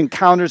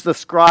encounters the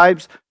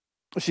scribes.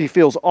 She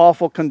feels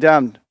awful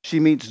condemned. She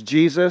meets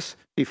Jesus.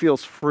 She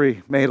feels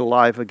free, made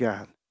alive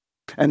again.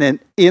 And then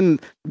in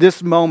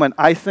this moment,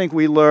 I think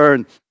we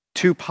learn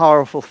two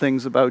powerful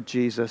things about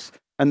Jesus.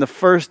 And the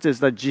first is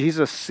that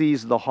Jesus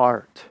sees the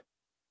heart.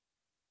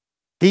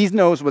 He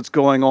knows what's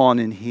going on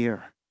in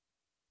here.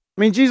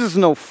 mean, Jesus is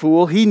no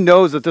fool. He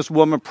knows that this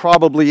woman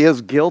probably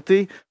is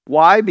guilty.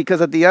 Why?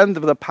 Because at the end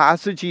of the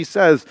passage, he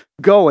says,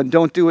 go and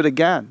don't do it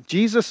again.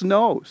 Jesus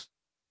knows.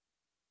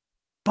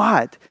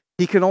 But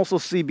he can also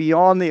see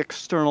beyond the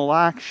external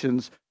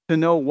actions to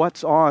know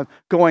what's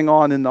going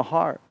on in the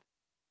heart.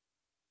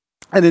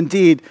 And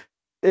indeed,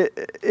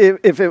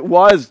 if it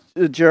was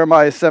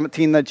Jeremiah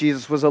 17 that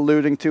Jesus was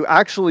alluding to,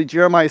 actually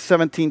Jeremiah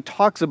 17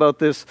 talks about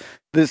this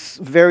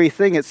very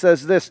thing. It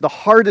says this: the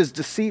heart is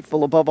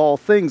deceitful above all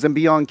things and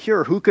beyond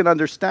cure. Who can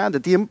understand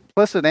it? The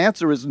implicit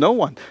answer is no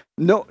one.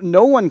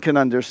 No one can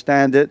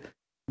understand it.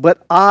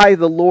 But I,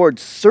 the Lord,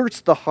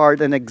 search the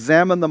heart and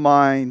examine the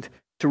mind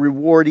to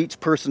reward each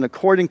person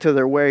according to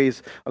their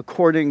ways,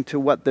 according to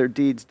what their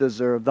deeds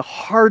deserve. The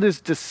heart is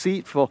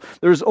deceitful.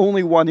 There's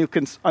only one who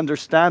can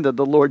understand it,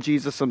 the Lord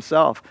Jesus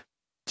himself.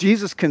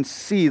 Jesus can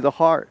see the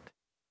heart.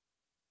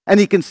 And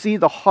he can see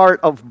the heart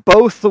of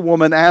both the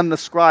woman and the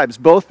scribes,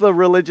 both the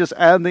religious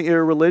and the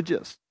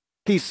irreligious.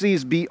 He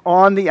sees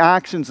beyond the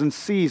actions and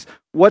sees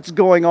what's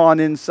going on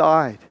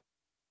inside.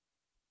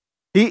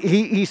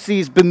 He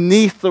sees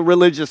beneath the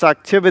religious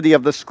activity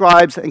of the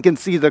scribes and can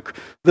see the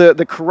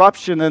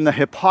corruption and the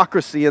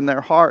hypocrisy in their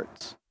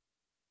hearts.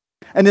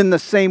 And in the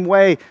same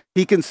way,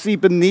 he can see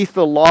beneath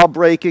the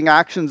law-breaking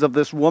actions of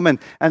this woman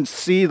and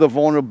see the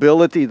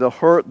vulnerability, the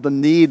hurt, the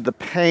need, the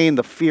pain,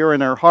 the fear in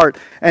her heart.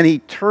 And he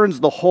turns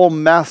the whole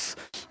mess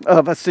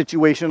of a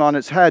situation on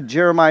its head.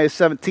 Jeremiah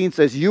 17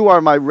 says, you are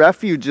my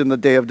refuge in the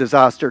day of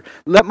disaster.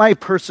 Let my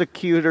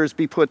persecutors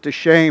be put to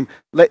shame.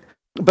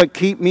 But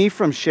keep me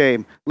from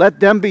shame.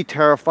 Let them be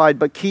terrified,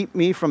 but keep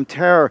me from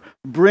terror.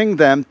 Bring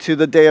them to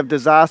the day of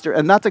disaster.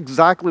 And that's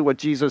exactly what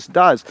Jesus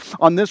does.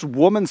 On this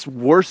woman's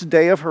worst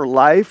day of her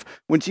life,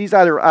 when she's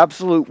at her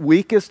absolute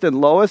weakest and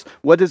lowest,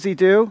 what does he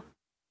do?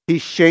 He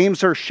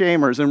shames her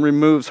shamers and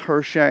removes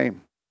her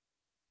shame.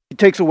 He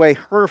takes away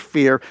her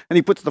fear and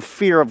he puts the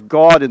fear of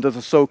God into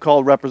the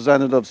so-called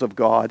representatives of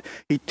God.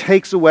 He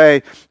takes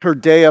away her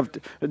day of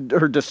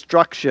her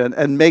destruction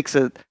and makes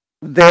it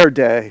their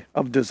day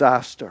of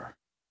disaster.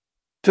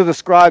 To the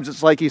scribes,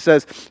 it's like he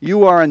says,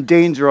 you are in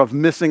danger of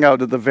missing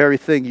out of the very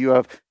thing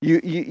you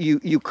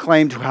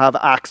claim to have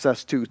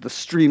access to, the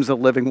streams of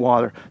living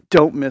water.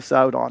 Don't miss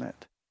out on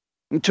it.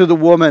 And to the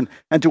woman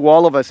and to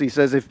all of us, he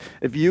says,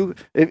 if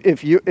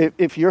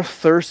you're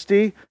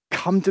thirsty,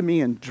 come to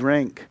me and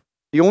drink.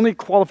 The only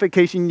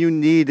qualification you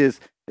need is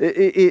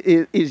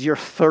your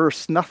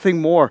thirst, nothing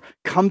more.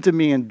 Come to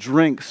me and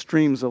drink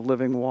streams of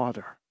living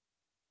water.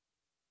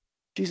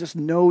 Jesus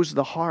knows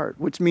the heart,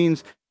 which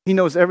means he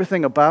knows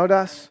everything about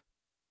us.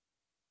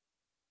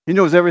 He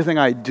knows everything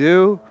I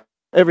do,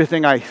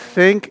 everything I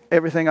think,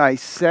 everything I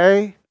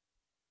say.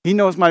 He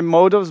knows my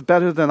motives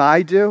better than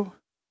I do.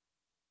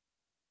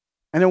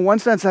 And in one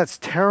sense, that's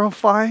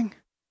terrifying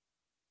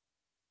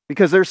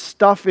because there's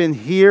stuff in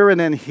here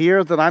and in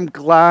here that I'm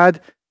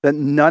glad that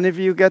none of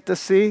you get to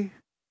see.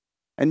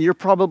 And you're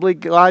probably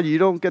glad you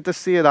don't get to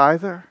see it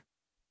either.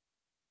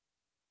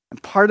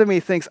 And part of me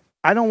thinks,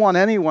 I don't want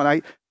anyone.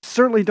 I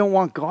certainly don't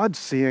want God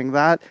seeing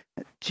that.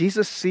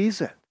 Jesus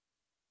sees it.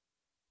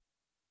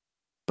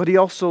 But he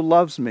also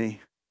loves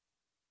me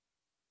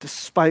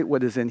despite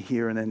what is in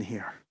here and in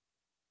here.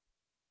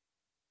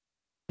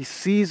 He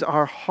sees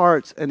our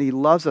hearts and he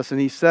loves us. And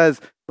he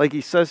says, like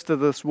he says to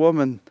this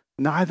woman,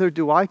 neither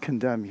do I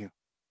condemn you.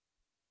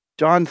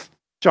 John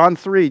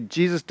 3,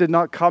 Jesus did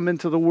not come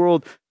into the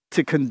world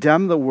to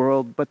condemn the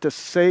world, but to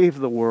save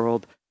the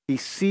world. He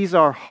sees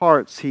our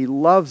hearts. He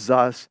loves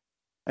us.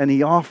 And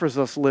he offers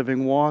us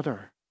living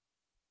water.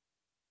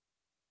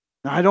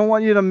 Now, I don't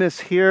want you to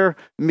mishear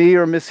me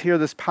or mishear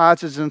this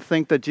passage and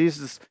think that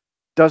Jesus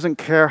doesn't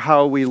care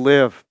how we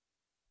live.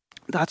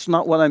 That's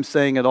not what I'm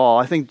saying at all.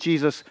 I think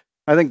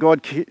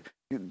God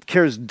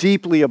cares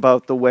deeply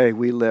about the way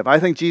we live. I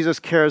think Jesus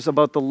cares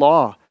about the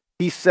law.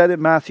 He said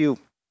in Matthew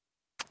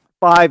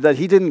 5 that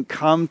he didn't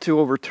come to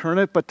overturn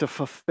it, but to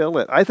fulfill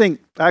it. I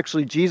think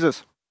actually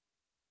Jesus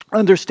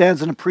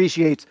understands and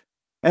appreciates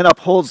and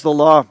upholds the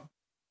law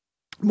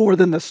more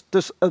than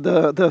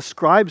the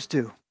scribes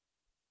do.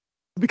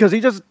 Because he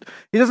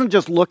doesn't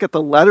just look at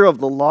the letter of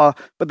the law,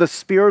 but the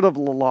spirit of the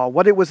law,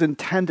 what it was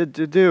intended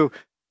to do,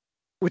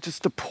 which is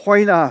to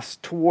point us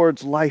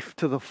towards life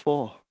to the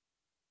full.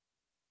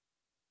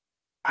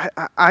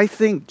 I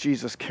think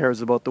Jesus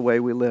cares about the way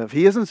we live.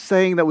 He isn't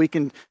saying that we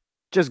can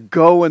just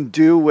go and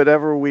do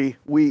whatever we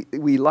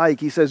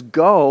like. He says,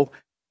 go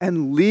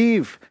and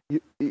leave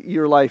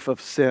your life of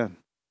sin.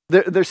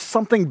 There's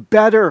something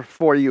better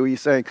for you, he's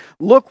saying.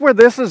 Look where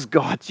this has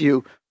got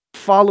you.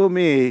 Follow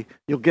me.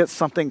 You'll get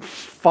something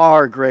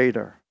far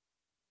greater.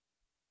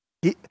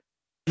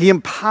 He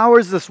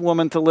empowers this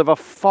woman to live a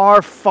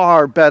far,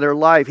 far better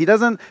life. He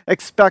doesn't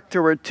expect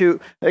her to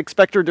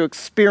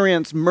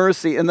experience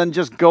mercy and then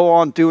just go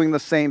on doing the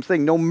same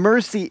thing. No,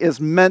 mercy is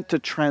meant to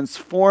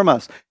transform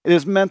us. It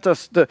is meant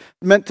to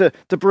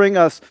bring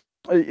us,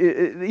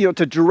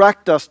 to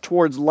direct us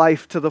towards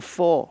life to the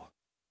full,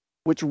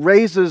 which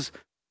raises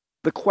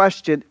the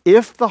question,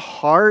 if the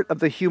heart of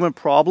the human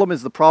problem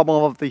is the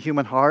problem of the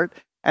human heart,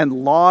 and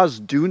laws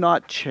do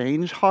not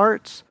change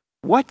hearts,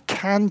 what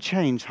can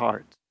change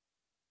hearts?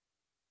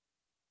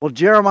 Well,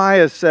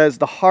 Jeremiah says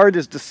the heart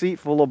is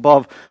deceitful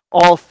above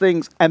all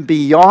things and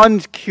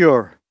beyond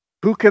cure.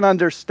 Who can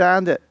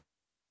understand it?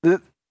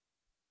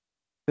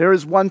 There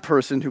is one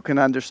person who can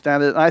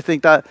understand it, and I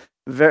think that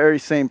very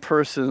same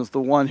person is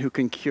the one who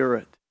can cure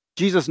it.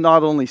 Jesus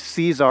not only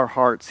sees our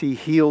hearts, he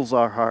heals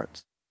our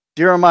hearts.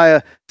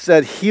 Jeremiah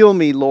said, "Heal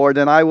me, Lord,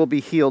 and I will be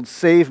healed.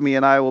 Save me,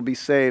 and I will be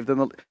saved."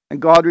 And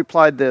God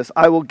replied this,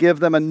 "I will give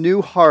them a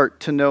new heart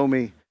to know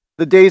me.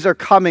 The days are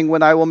coming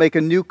when I will make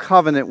a new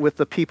covenant with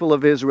the people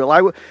of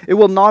Israel. It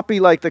will not be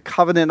like the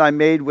covenant I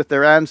made with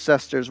their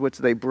ancestors, which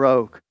they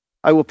broke.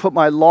 I will put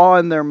my law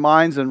in their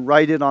minds and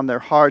write it on their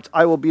hearts.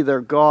 I will be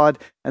their God,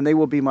 and they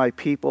will be my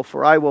people,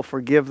 for I will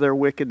forgive their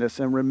wickedness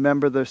and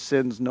remember their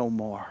sins no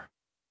more.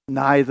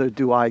 Neither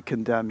do I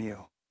condemn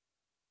you."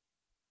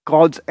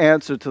 God's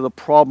answer to the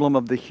problem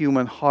of the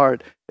human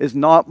heart is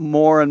not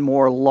more and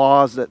more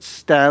laws that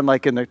stand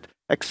like an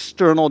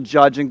external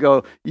judge and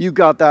go, "You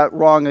got that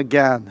wrong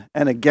again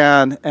and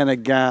again and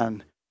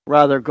again."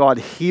 Rather, God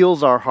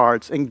heals our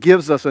hearts and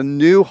gives us a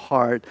new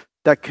heart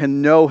that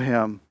can know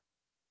him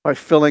by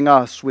filling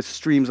us with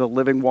streams of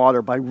living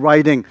water, by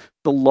writing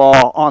the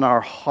law on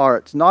our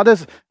hearts, not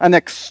as an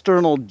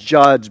external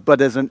judge,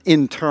 but as an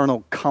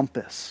internal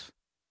compass.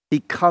 He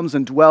comes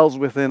and dwells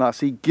within us.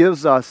 He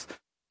gives us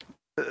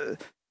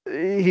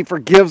He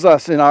forgives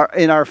us in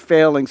our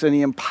failings, and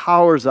he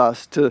empowers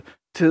us to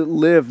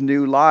live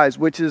new lives,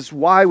 which is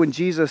why when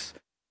Jesus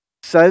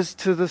says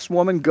to this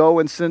woman, "Go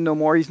and sin no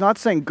more," he's not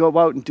saying go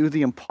out and do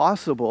the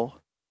impossible.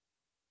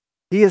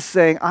 He is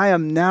saying, "I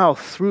am now,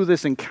 through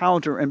this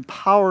encounter,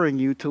 empowering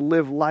you to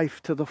live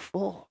life to the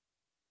full."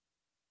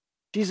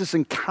 Jesus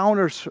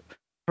encounters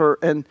her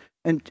and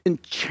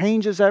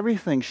changes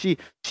everything. She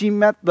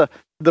met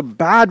the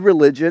bad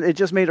religion. It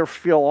just made her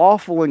feel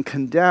awful and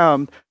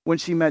condemned. When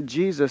she met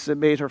Jesus, it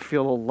made her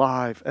feel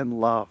alive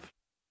and loved,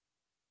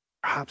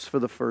 perhaps for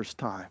the first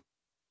time.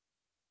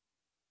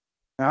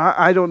 Now,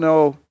 I don't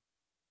know,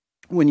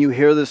 when you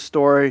hear this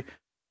story,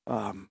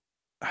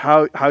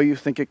 how you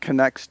think it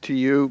connects to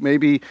you.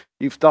 Maybe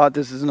you've thought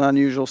this is an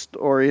unusual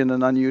story and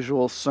an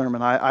unusual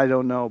sermon. I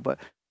don't know, but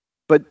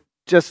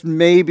just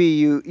maybe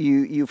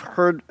you've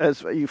heard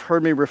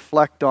me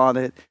reflect on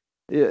it.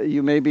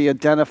 You maybe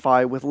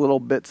identify with little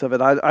bits of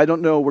it. I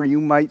don't know where you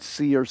might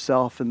see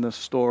yourself in this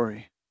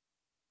story.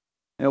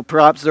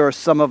 Perhaps there are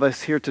some of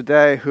us here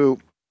today who,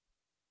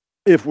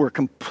 if we're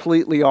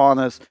completely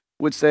honest,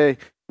 would say,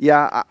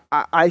 "Yeah,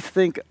 I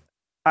think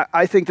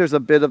there's a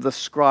bit of the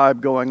scribe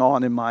going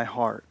on in my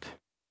heart."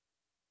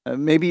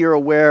 Maybe you're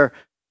aware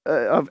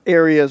of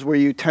areas where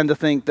you tend to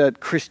think that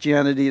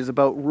Christianity is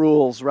about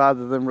rules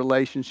rather than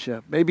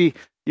relationship. Maybe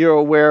you're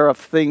aware of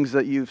things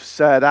that you've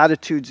said,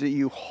 attitudes that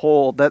you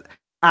hold that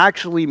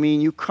actually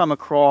mean you come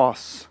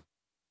across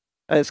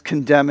as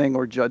condemning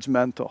or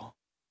judgmental.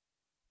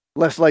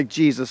 Less like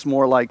Jesus,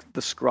 more like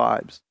the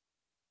scribes.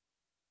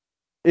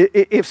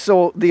 If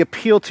so, the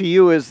appeal to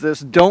you is this: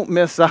 don't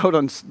miss out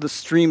on the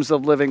streams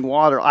of living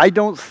water. I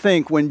don't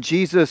think when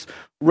Jesus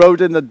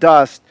wrote in the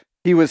dust,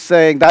 he was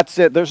saying, "That's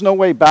it, there's no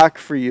way back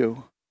for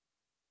you."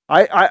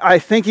 I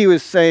think he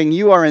was saying,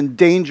 "You are in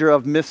danger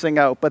of missing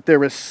out, but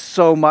there is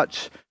so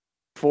much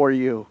for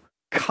you.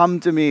 Come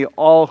to me,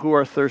 all who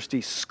are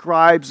thirsty,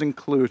 scribes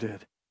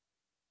included,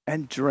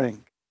 and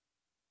drink."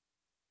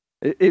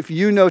 If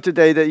you know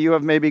today that you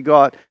have maybe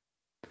got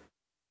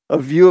a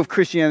view of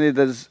Christianity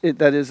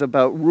that is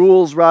about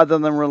rules rather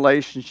than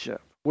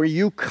relationship, where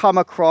you come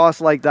across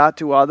like that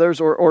to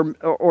others,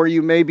 or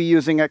you may be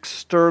using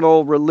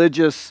external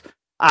religious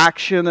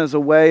action as a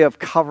way of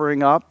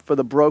covering up for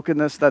the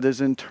brokenness that is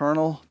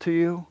internal to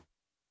you,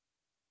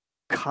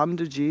 come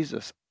to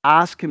Jesus.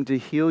 Ask him to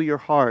heal your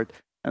heart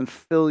and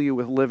fill you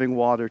with living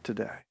water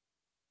today.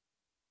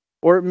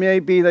 Or it may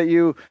be that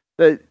you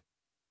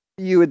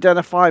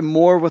identify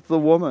more with the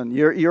woman.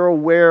 You're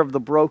aware of the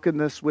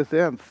brokenness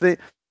within.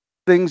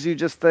 Things you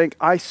just think,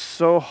 "I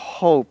so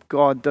hope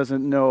God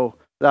doesn't know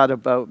that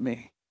about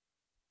me.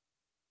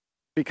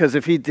 Because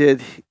if he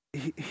did,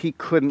 he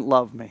couldn't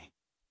love me."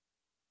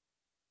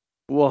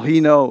 Well,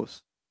 he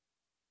knows.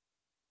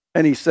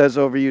 And he says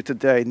over you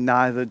today,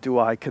 "Neither do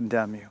I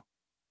condemn you."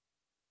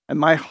 And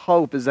my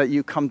hope is that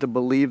you come to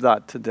believe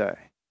that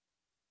today.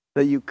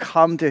 That you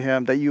come to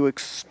him, that you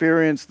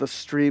experience the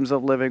streams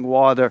of living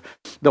water,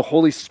 the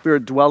Holy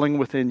Spirit dwelling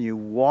within you,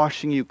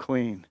 washing you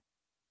clean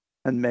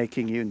and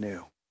making you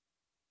new.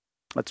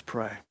 Let's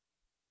pray.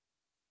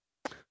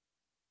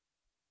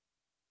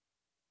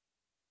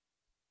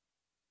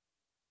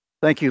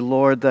 Thank you,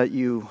 Lord, that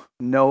you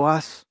know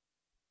us.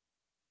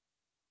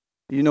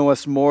 You know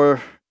us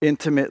more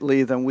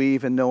intimately than we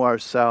even know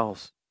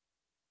ourselves.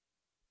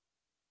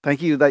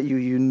 Thank you that you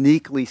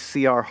uniquely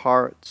see our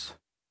hearts,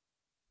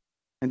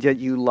 and yet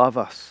you love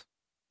us.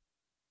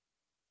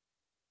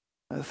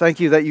 Thank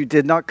you that you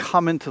did not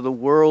come into the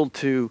world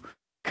to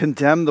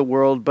condemn the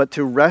world, but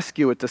to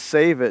rescue it, to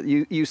save it.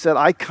 You said,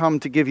 "I come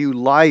to give you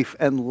life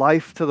and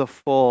life to the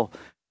full."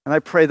 And I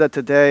pray that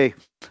today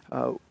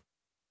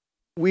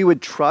we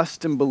would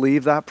trust and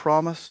believe that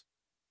promise.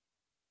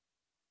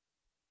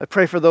 I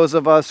pray for those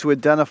of us who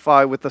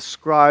identify with the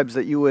scribes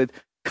that you would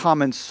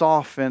come and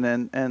soften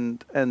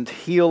and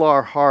heal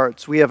our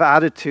hearts. We have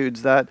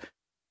attitudes that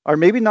are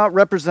maybe not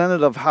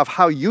representative of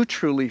how you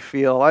truly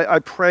feel. I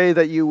pray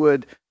that you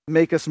would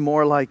make us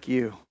more like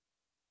you.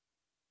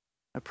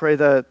 I pray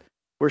that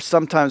where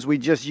sometimes we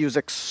just use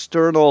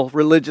external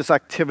religious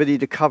activity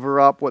to cover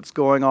up what's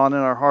going on in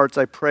our hearts,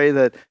 I pray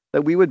that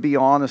we would be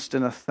honest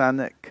and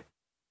authentic,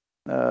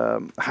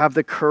 have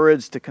the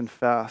courage to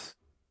confess.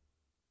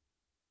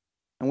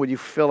 And would you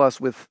fill us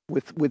with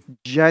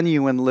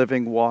genuine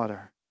living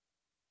water?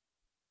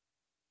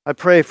 I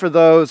pray for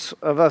those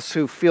of us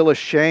who feel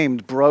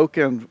ashamed,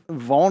 broken,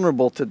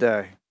 vulnerable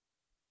today.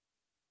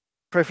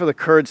 Pray for the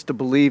courage to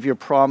believe your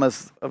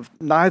promise of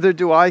neither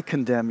do I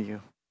condemn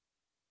you.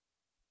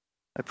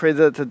 I pray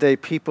that today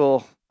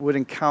people would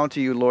encounter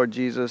you, Lord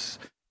Jesus.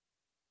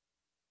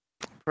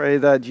 Pray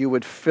that you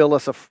would fill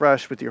us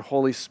afresh with your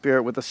Holy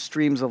Spirit, with the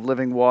streams of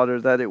living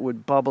water, that it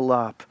would bubble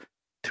up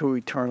to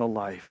eternal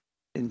life.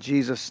 In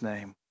Jesus'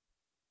 name,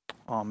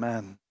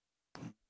 amen.